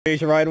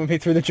You ride with me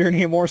through the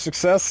journey of more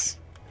success?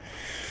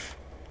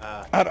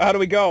 How do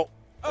we go?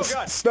 Oh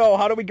god! Snow,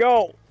 how do we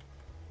go?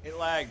 It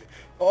lagged.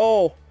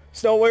 Oh,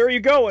 Snow, where are you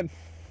going?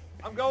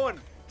 I'm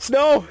going.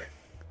 Snow!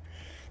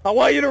 I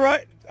want you to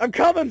ride. I'm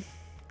coming.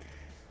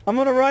 I'm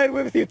gonna ride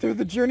with you through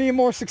the journey of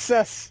more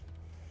success.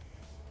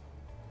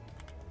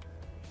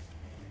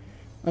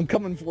 I'm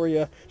coming for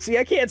you. See,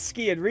 I can't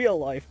ski in real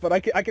life, but I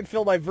can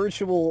feel my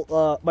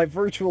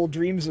virtual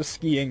dreams of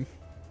skiing.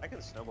 I can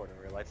snowboard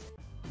in real life.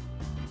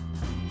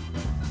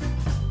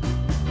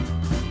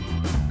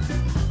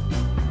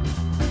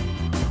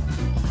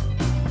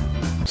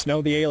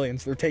 Snow, the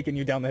aliens, they're taking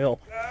you down the hill.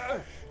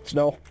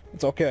 Snow,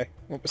 it's okay.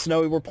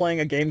 Snow, we're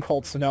playing a game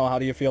called Snow. How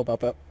do you feel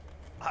about that?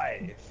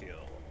 I feel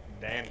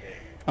dandy.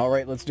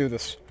 Alright, let's do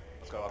this.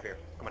 Let's go up here.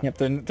 Come on. Yep,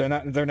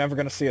 they're never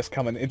gonna see us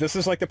coming. This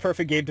is like the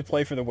perfect game to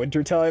play for the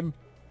winter time.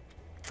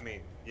 I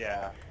mean,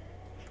 yeah.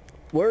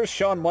 Where's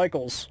Shawn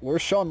Michaels?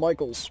 Where's Shawn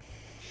Michaels?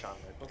 Shawn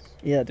Michaels?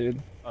 Yeah,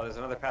 dude. Oh, there's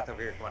another path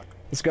over here. Come on.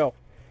 Let's go.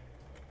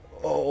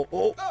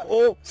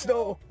 Oh,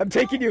 Snow! I'm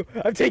taking you!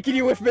 I'm taking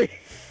you with me!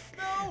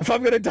 No! If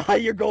I'm gonna die,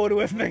 you're going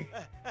with me!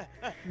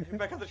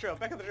 Back on the trail,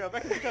 back on the trail,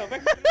 back on the trail, back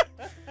on the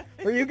trail!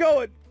 Where are you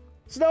going?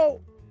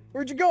 Snow!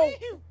 Where'd you go?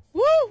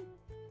 Woo!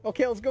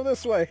 Okay, let's go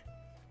this way.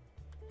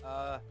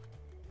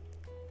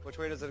 Which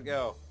way does it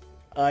go?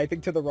 I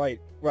think to the right.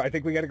 Right, I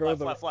think we gotta go Left,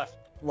 to the... left.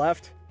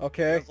 Left?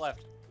 Okay. It goes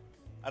left.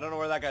 I don't know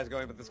where that guy's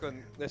going, but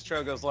this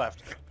trail goes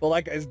left. Well,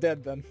 that guy's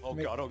dead then. Oh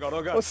god, oh god,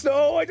 oh god. Oh,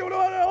 Snow! I don't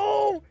know how to...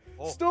 Oh!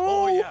 Snow!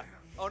 Oh yeah!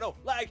 Oh no!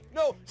 Lag!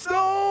 No!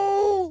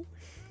 Snow!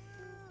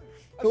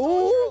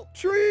 Oh,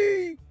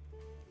 tree!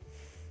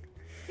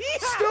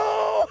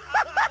 Snow!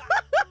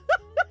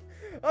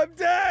 I'm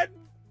dead!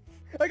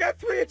 I got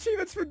 3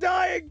 achievements for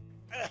dying!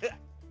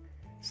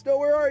 Snow,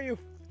 where are you?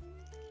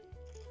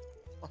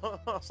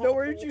 Snow,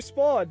 where did you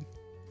spawn?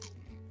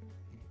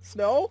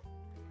 Snow?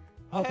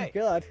 Oh my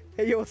god.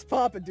 Hey, yo, what's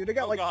poppin', dude? I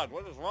got Oh god,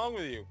 what is wrong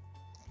with you?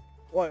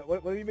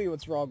 What do you mean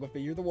what's wrong with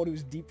me? You're the one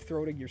who's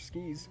deep-throating your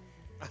skis.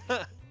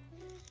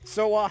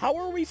 So, how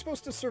are we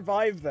supposed to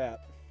survive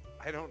that?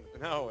 I don't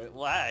know. It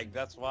lagged.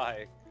 That's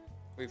why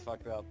we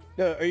fucked up.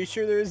 Are you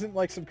sure there isn't,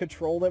 like, some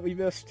control that we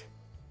missed?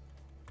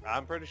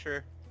 I'm pretty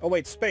sure. Oh,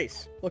 wait,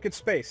 space. Look at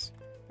space.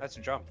 That's a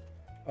jump.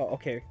 Oh,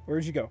 okay.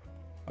 Where'd you go?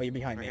 Oh, you're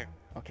behind Right me. here.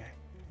 Okay.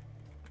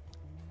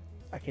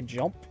 I can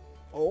jump?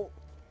 Oh.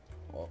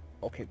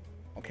 Okay.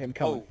 Okay, I'm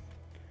coming.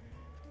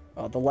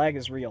 Oh. The lag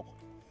is real.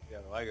 Yeah,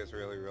 the lag is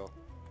really real.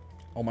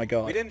 Oh my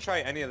god. We didn't try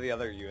any of the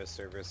other US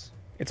servers.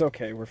 It's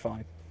okay, we're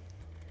fine.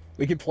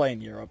 We can play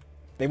in Europe.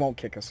 They won't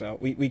kick us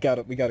out. We got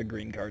a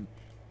green card.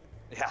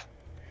 Yeah.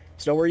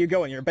 Snow, where are you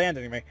going? You're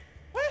abandoning me.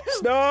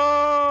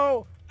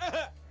 Snow!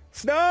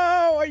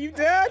 Snow! Are you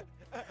dead?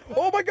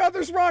 Oh my god,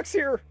 there's rocks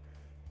here!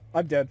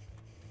 I'm dead.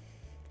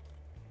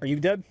 Are you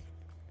dead?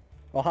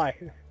 Oh, hi.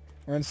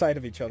 We're inside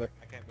of each other.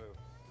 I can't move.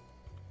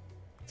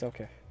 It's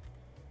okay.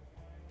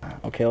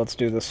 Okay, let's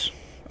do this.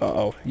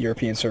 Uh-oh,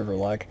 European server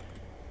lag.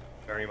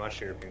 Very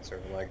much European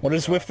server lag. What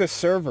is with this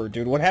server,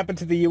 dude? What happened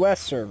to the US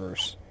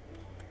servers?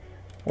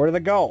 Where did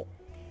they go?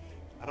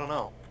 I don't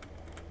know.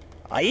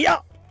 Aya!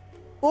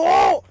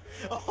 Oh!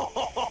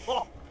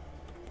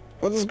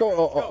 What is going?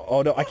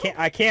 Oh no,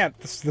 I can't.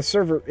 The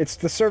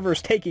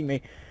server's taking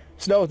me.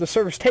 Snow, the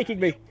server's taking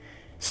me.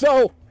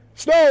 Snow!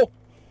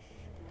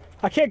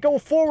 I can't go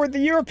forward. The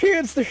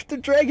Europeans, they're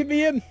dragging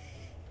me in.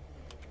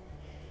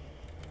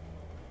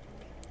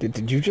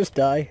 Did you just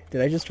die?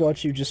 Did I just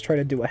watch you just try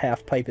to do a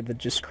half pipe and then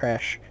just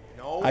crash?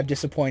 No. I'm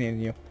disappointed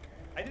in you.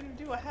 I didn't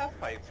do a half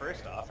pipe,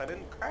 first off. I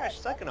didn't crash,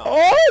 second off.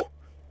 Oh!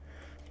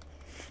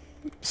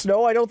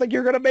 Snow, I don't think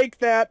you're gonna make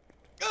that.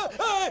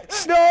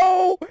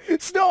 Snow!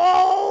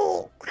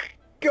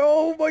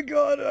 Oh my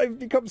god, I've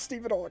become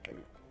Stephen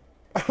Hawking.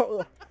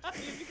 You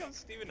become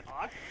Stephen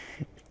Hawking?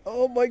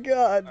 Oh my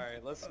god.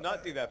 Alright, let's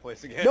not do that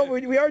place again. No,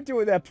 we are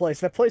doing that place.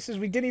 That place is,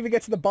 we didn't even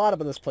get to the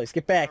bottom of this place.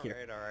 Get back here.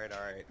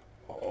 Alright.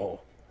 Oh.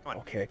 Come on.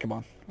 Okay, come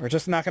on. We're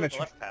just not gonna... The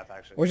left path,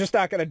 actually. We're just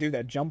not gonna do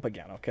that jump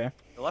again, okay?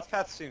 The left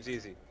path seems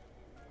easy.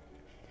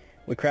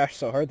 We crashed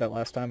so hard that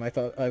last time I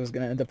thought I was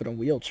gonna end up in a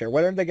wheelchair.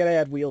 Why aren't they gonna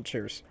add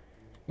wheelchairs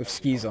with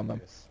skis on them?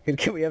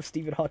 Can we have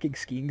Stephen Hawking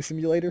skiing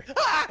simulator?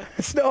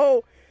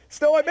 Snow,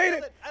 I made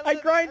it! I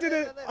grinded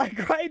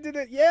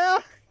it! Yeah!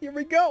 Here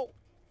we go!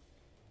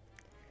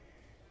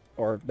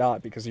 Or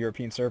not, because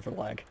European server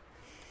lag.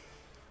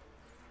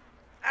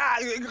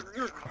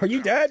 Are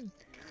you dead?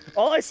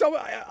 All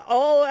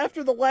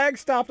after the lag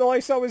stopped, all I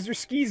saw was your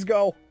skis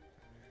go.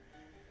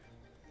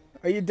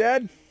 Are you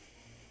dead?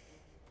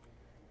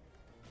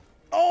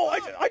 Oh,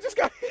 I just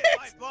got hit!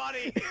 My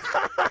body!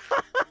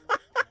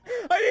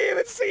 I didn't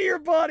even see your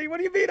body! What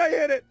do you mean I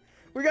hit it?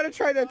 We gotta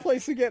try that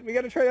place again.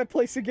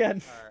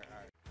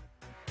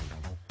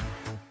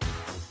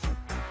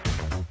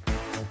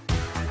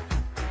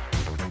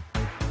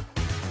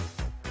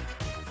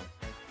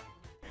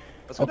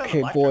 Alright.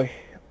 Okay, boy.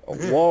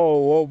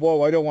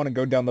 Whoa, I don't want to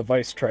go down the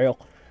Vice Trail.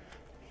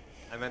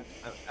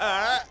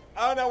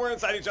 Oh no, we're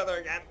inside each other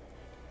again.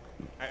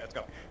 Alright, let's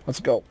go. Let's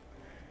go.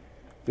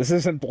 This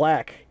isn't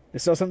black.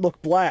 This doesn't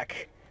look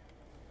black.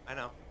 I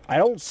know. I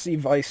don't see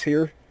Vice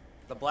here.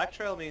 The black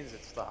trail means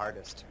it's the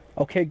hardest.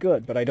 Okay,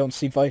 good, but I don't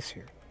see Vice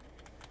here.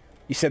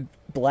 You said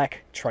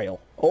black trail.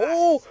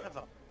 Oh!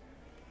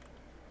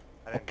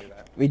 I didn't do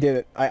that. We did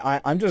it.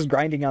 I'm just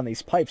grinding on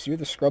these pipes. You're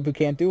the scrub who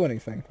can't do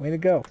anything. Way to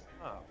go.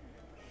 Oh.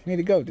 Way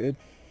to go, dude.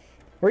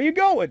 Where are you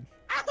going?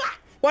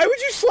 Why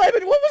would you slam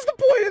it? What was the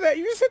point of that?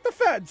 You just hit the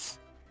fence.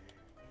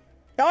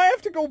 Now I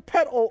have to go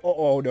pet...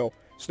 Oh, no.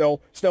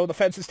 Snow. Snow, the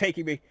fence is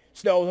taking me.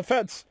 Snow, the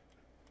fence.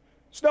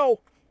 Snow.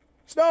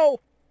 Snow.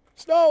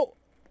 Snow.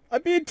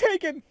 I'm being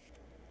taken.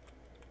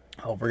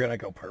 Oh, we're gonna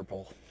go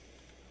purple.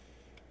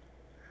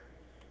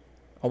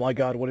 Oh my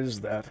god, what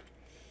is that?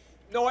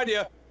 No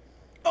idea.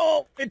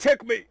 Oh, it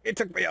took me. It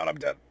took me out. I'm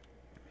dead.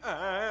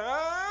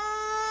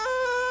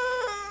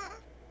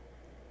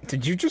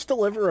 Did you just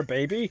deliver a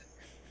baby?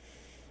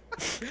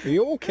 Are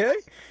you okay?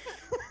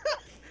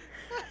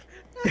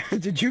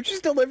 Did you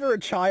just deliver a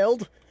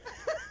child?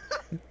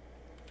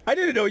 I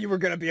didn't know you were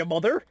gonna be a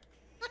mother.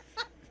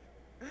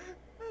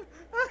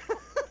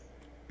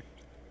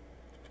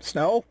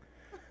 Snow?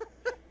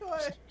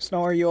 What?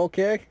 Snow, are you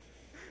okay?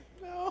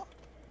 No.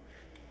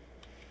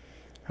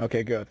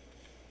 Okay, good.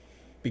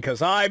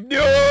 Because I'm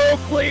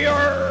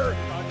nuclear!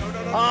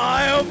 No.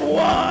 I am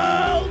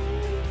wild!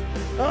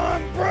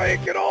 I'm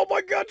breaking all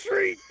my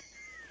country!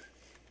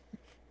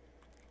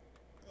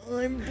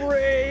 I'm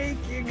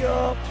breaking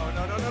up! Oh,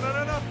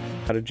 no.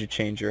 How did you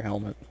change your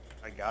helmet?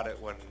 I got it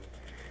when...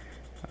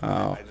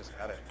 Oh. I just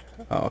got it.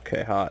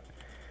 Okay, hot.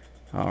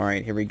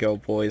 Alright, here we go,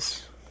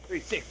 boys.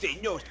 360,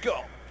 no,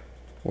 go!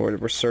 We're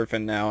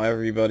surfing now,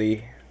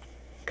 everybody.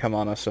 Come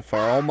on a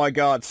safari. Oh my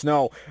god,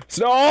 Snow!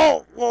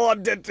 Snow! Oh,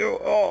 I'm dead too!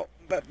 Oh,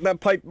 that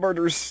pipe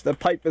murders. That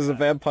pipe is a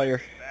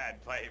vampire.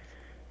 Bad pipe.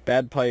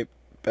 Bad pipe.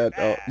 Oh,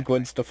 Bad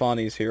Gwen pipe.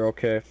 Stefani's here,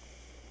 okay.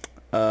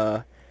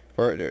 There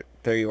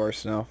you are,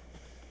 Snow.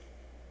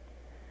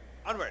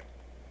 Onward.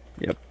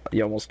 Yep,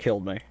 you almost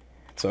killed me.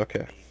 It's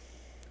okay.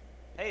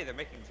 Hey, they're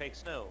making fake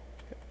snow.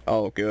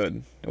 Oh,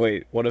 good.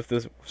 Wait, what if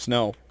this...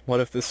 Snow. What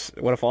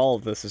if all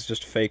of this is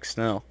just fake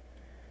snow?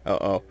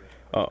 Uh-oh.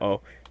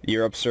 Uh-oh.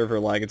 Europe server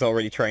lag. It's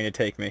already trying to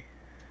take me.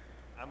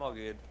 I'm all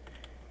good.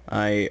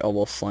 I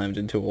almost slammed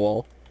into a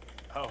wall.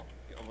 Oh,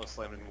 you almost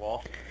slammed in the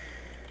wall.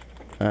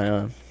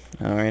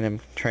 Alright, I'm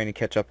trying to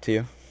catch up to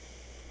you.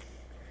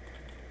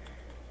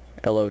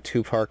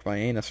 LO2 park my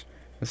anus.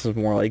 This is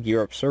more like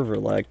Europe server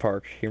lag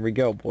park. Here we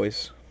go,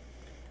 boys.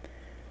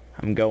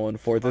 I'm going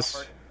for this.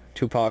 Park.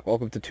 Tupac,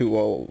 welcome to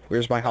 2-0.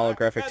 Where's my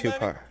holographic Bad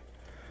Tupac? landing.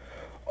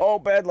 Oh,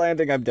 bad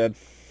landing. I'm dead.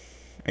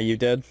 Are you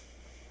dead?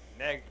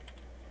 Neg.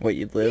 Wait,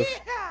 you live?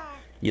 Yeah.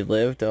 You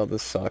lived? Oh,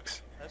 this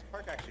sucks. This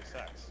park actually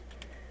sucks.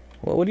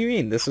 Well, what do you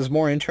mean? This is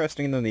more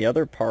interesting than the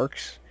other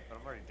parks. But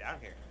I'm already down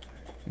here.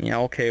 Yeah,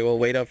 okay, well,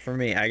 wait up for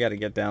me. I gotta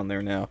get down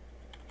there now.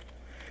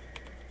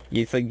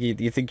 You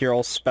think you're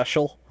all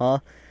special, huh?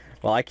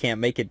 Well, I can't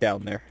make it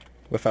down there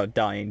without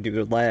dying due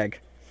to lag.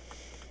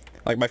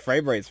 Like, my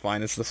frame rate's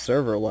fine, it's the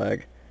server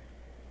lag.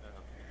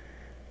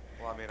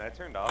 Well, I mean, I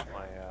turned off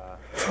my,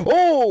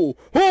 Oh!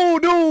 Oh,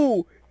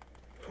 no!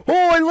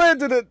 Oh, I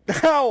landed it!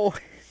 How?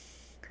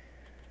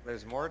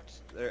 There's more...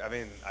 I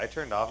mean, I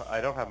turned off...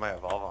 I don't have my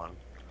evolve on.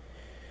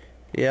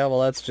 Yeah,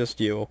 well, that's just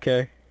you,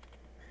 okay?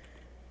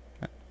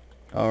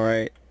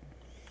 Alright.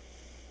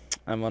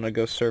 I'm gonna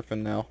go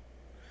surfing now.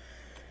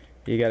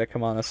 You gotta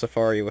come on a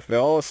safari with me.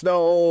 Oh,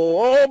 Snow!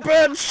 Oh,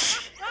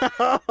 bitch!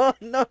 Oh,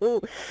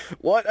 no!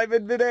 What? I'm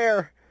in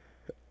midair!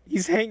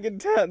 He's hanging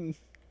 10.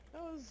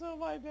 That was so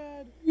my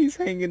bad. He's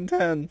hanging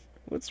 10.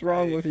 What's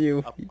wrong with you?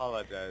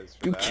 Apologize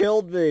for You that.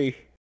 killed me.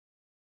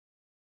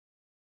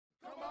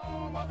 Come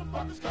on,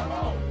 motherfuckers, come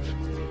on.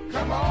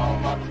 Come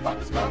on,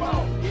 motherfuckers, come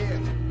on. Yeah.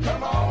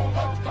 Come on,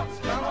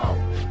 motherfuckers, come on.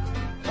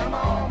 Come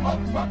on,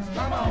 motherfuckers,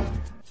 come on.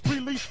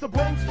 Release the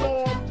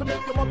brainstorm to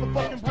make your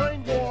motherfucking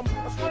brain warm.